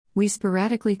We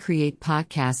sporadically create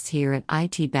podcasts here at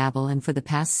IT Babel, and for the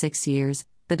past 6 years,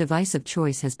 the device of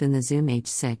choice has been the Zoom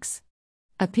H6.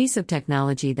 A piece of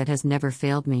technology that has never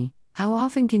failed me. How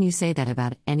often can you say that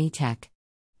about any tech?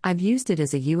 I've used it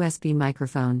as a USB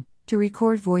microphone, to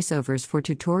record voiceovers for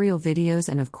tutorial videos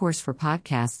and of course for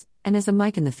podcasts, and as a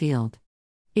mic in the field.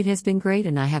 It has been great,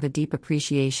 and I have a deep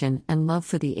appreciation and love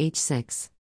for the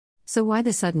H6. So why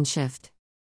the sudden shift?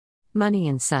 Money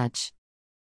and such.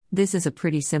 This is a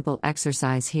pretty simple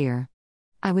exercise here.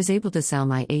 I was able to sell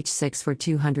my H6 for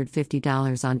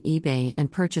 $250 on eBay and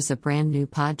purchase a brand new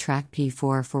PodTrack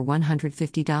P4 for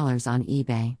 $150 on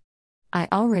eBay. I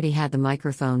already had the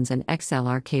microphones and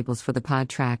XLR cables for the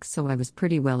PodTrack, so I was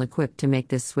pretty well equipped to make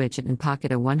this switch and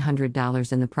pocket a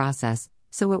 $100 in the process,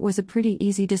 so it was a pretty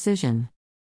easy decision.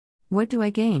 What do I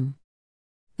gain?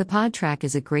 The PodTrack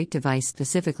is a great device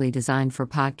specifically designed for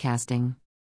podcasting.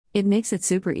 It makes it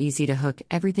super easy to hook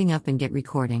everything up and get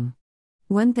recording.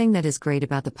 One thing that is great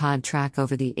about the PodTrack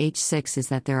over the H6 is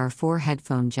that there are 4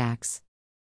 headphone jacks.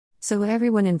 So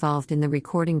everyone involved in the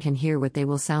recording can hear what they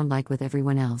will sound like with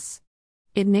everyone else.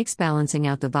 It makes balancing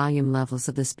out the volume levels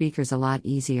of the speakers a lot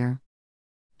easier.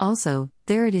 Also,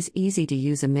 there it is easy to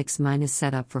use a mix-minus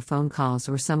setup for phone calls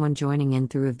or someone joining in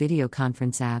through a video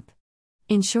conference app.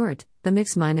 In short, the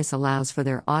mix-minus allows for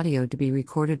their audio to be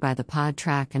recorded by the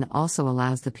PodTrack and also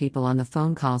allows the people on the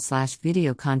phone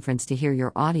call/video conference to hear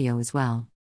your audio as well.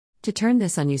 To turn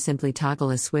this on, you simply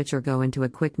toggle a switch or go into a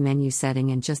quick menu setting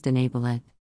and just enable it.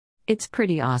 It's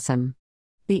pretty awesome.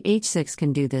 The H6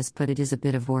 can do this, but it is a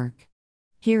bit of work.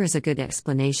 Here is a good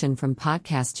explanation from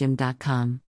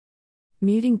podcastgym.com.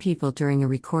 Muting people during a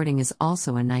recording is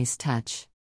also a nice touch.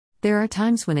 There are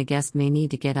times when a guest may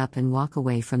need to get up and walk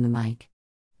away from the mic.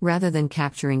 Rather than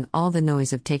capturing all the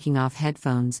noise of taking off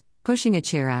headphones, pushing a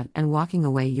chair out, and walking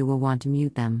away, you will want to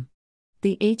mute them.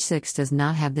 The H6 does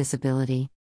not have this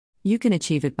ability. You can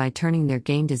achieve it by turning their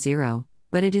gain to 0,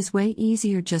 but it is way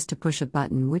easier just to push a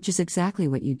button, which is exactly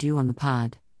what you do on the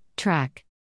PodTrack.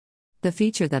 The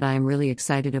feature that I am really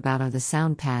excited about are the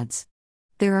sound pads.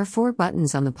 There are 4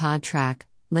 buttons on the PodTrack,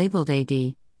 labeled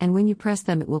AD, and when you press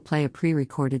them it will play a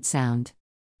pre-recorded sound.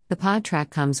 The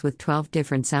PodTrack comes with 12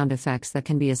 different sound effects that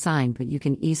can be assigned, but you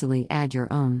can easily add your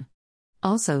own.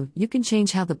 Also, you can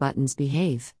change how the buttons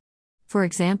behave. For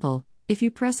example, if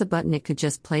you press a button it could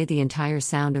just play the entire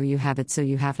sound, or you have it so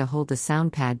you have to hold the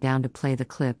sound pad down to play the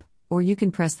clip, or you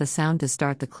can press the sound to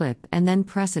start the clip and then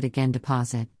press it again to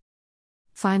pause it.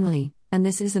 Finally, and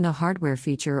this isn't a hardware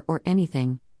feature or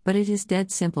anything, but it is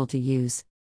dead simple to use.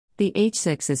 The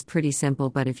H6 is pretty simple,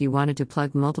 but if you wanted to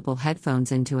plug multiple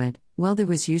headphones into it, well, there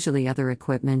was usually other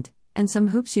equipment, and some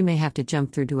hoops you may have to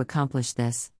jump through to accomplish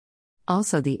this.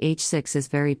 Also, the H6 is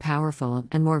very powerful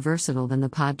and more versatile than the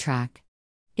PodTrack.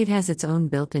 It has its own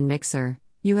built-in mixer,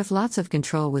 you have lots of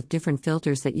control with different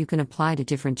filters that you can apply to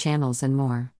different channels and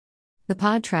more. The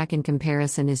PodTrack in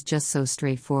comparison is just so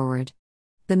straightforward.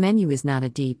 The menu is not a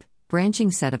deep,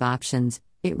 branching set of options,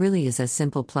 it really is a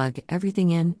simple plug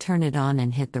everything in, turn it on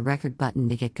and hit the record button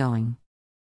to get going.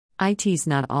 IT's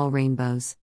not all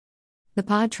rainbows. The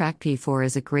PodTrack P4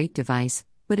 is a great device,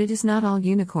 but it is not all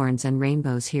unicorns and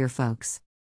rainbows here, folks.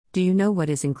 Do you know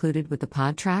what is included with the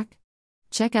PodTrack?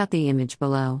 Check out the image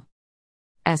below.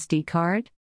 SD card?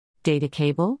 Data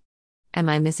cable? Am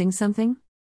I missing something?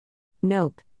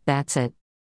 Nope, that's it.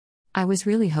 I was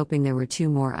really hoping there were 2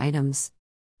 more items.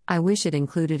 I wish it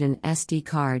included an SD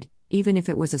card, even if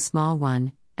it was a small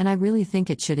one, and I really think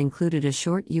it should included a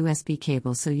short USB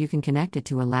cable so you can connect it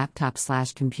to a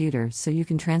laptop/computer so you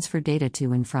can transfer data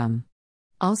to and from.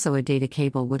 Also, a data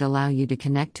cable would allow you to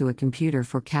connect to a computer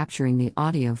for capturing the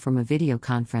audio from a video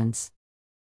conference.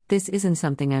 This isn't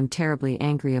something I'm terribly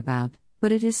angry about,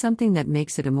 but it is something that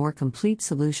makes it a more complete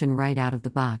solution right out of the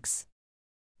box.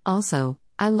 Also,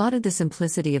 I lauded the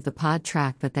simplicity of the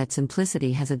PodTrack, but that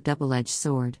simplicity has a double-edged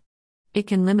sword. It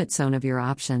can limit some of your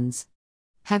options.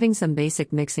 Having some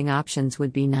basic mixing options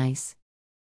would be nice.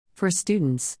 For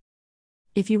students,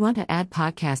 if you want to add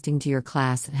podcasting to your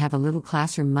class and have a little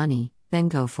classroom money, then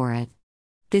go for it.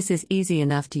 This is easy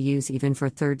enough to use even for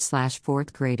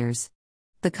 3rd/4th graders.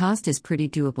 The cost is pretty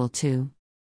doable too.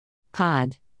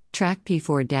 PodTrack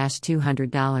P4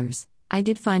 $200. I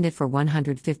did find it for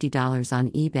 $150 on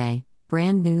eBay,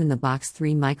 brand new in the box.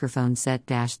 3 microphone set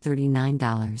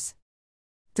 $39.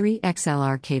 3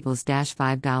 XLR cables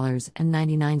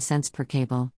 $5.99 per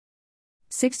cable.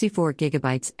 64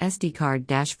 GB SD card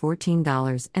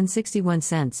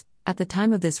 $14.61. At the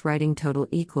time of this writing, total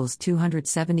equals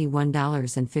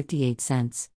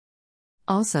 $271.58.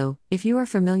 Also, if you are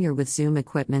familiar with Zoom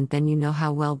equipment, then you know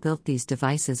how well built these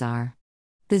devices are.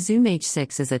 The Zoom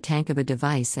H6 is a tank of a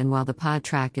device, and while the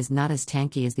PodTrak is not as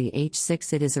tanky as the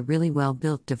H6, it is a really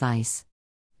well-built device.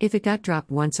 If it got dropped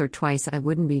once or twice, I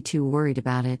wouldn't be too worried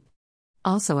about it.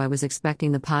 Also, I was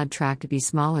expecting the PodTrak to be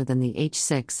smaller than the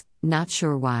H6, not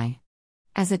sure why.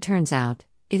 As it turns out,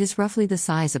 it is roughly the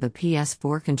size of a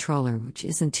PS4 controller, which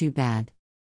isn't too bad.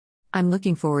 I'm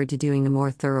looking forward to doing a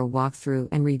more thorough walkthrough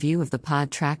and review of the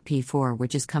PodTrak P4,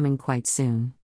 which is coming quite soon.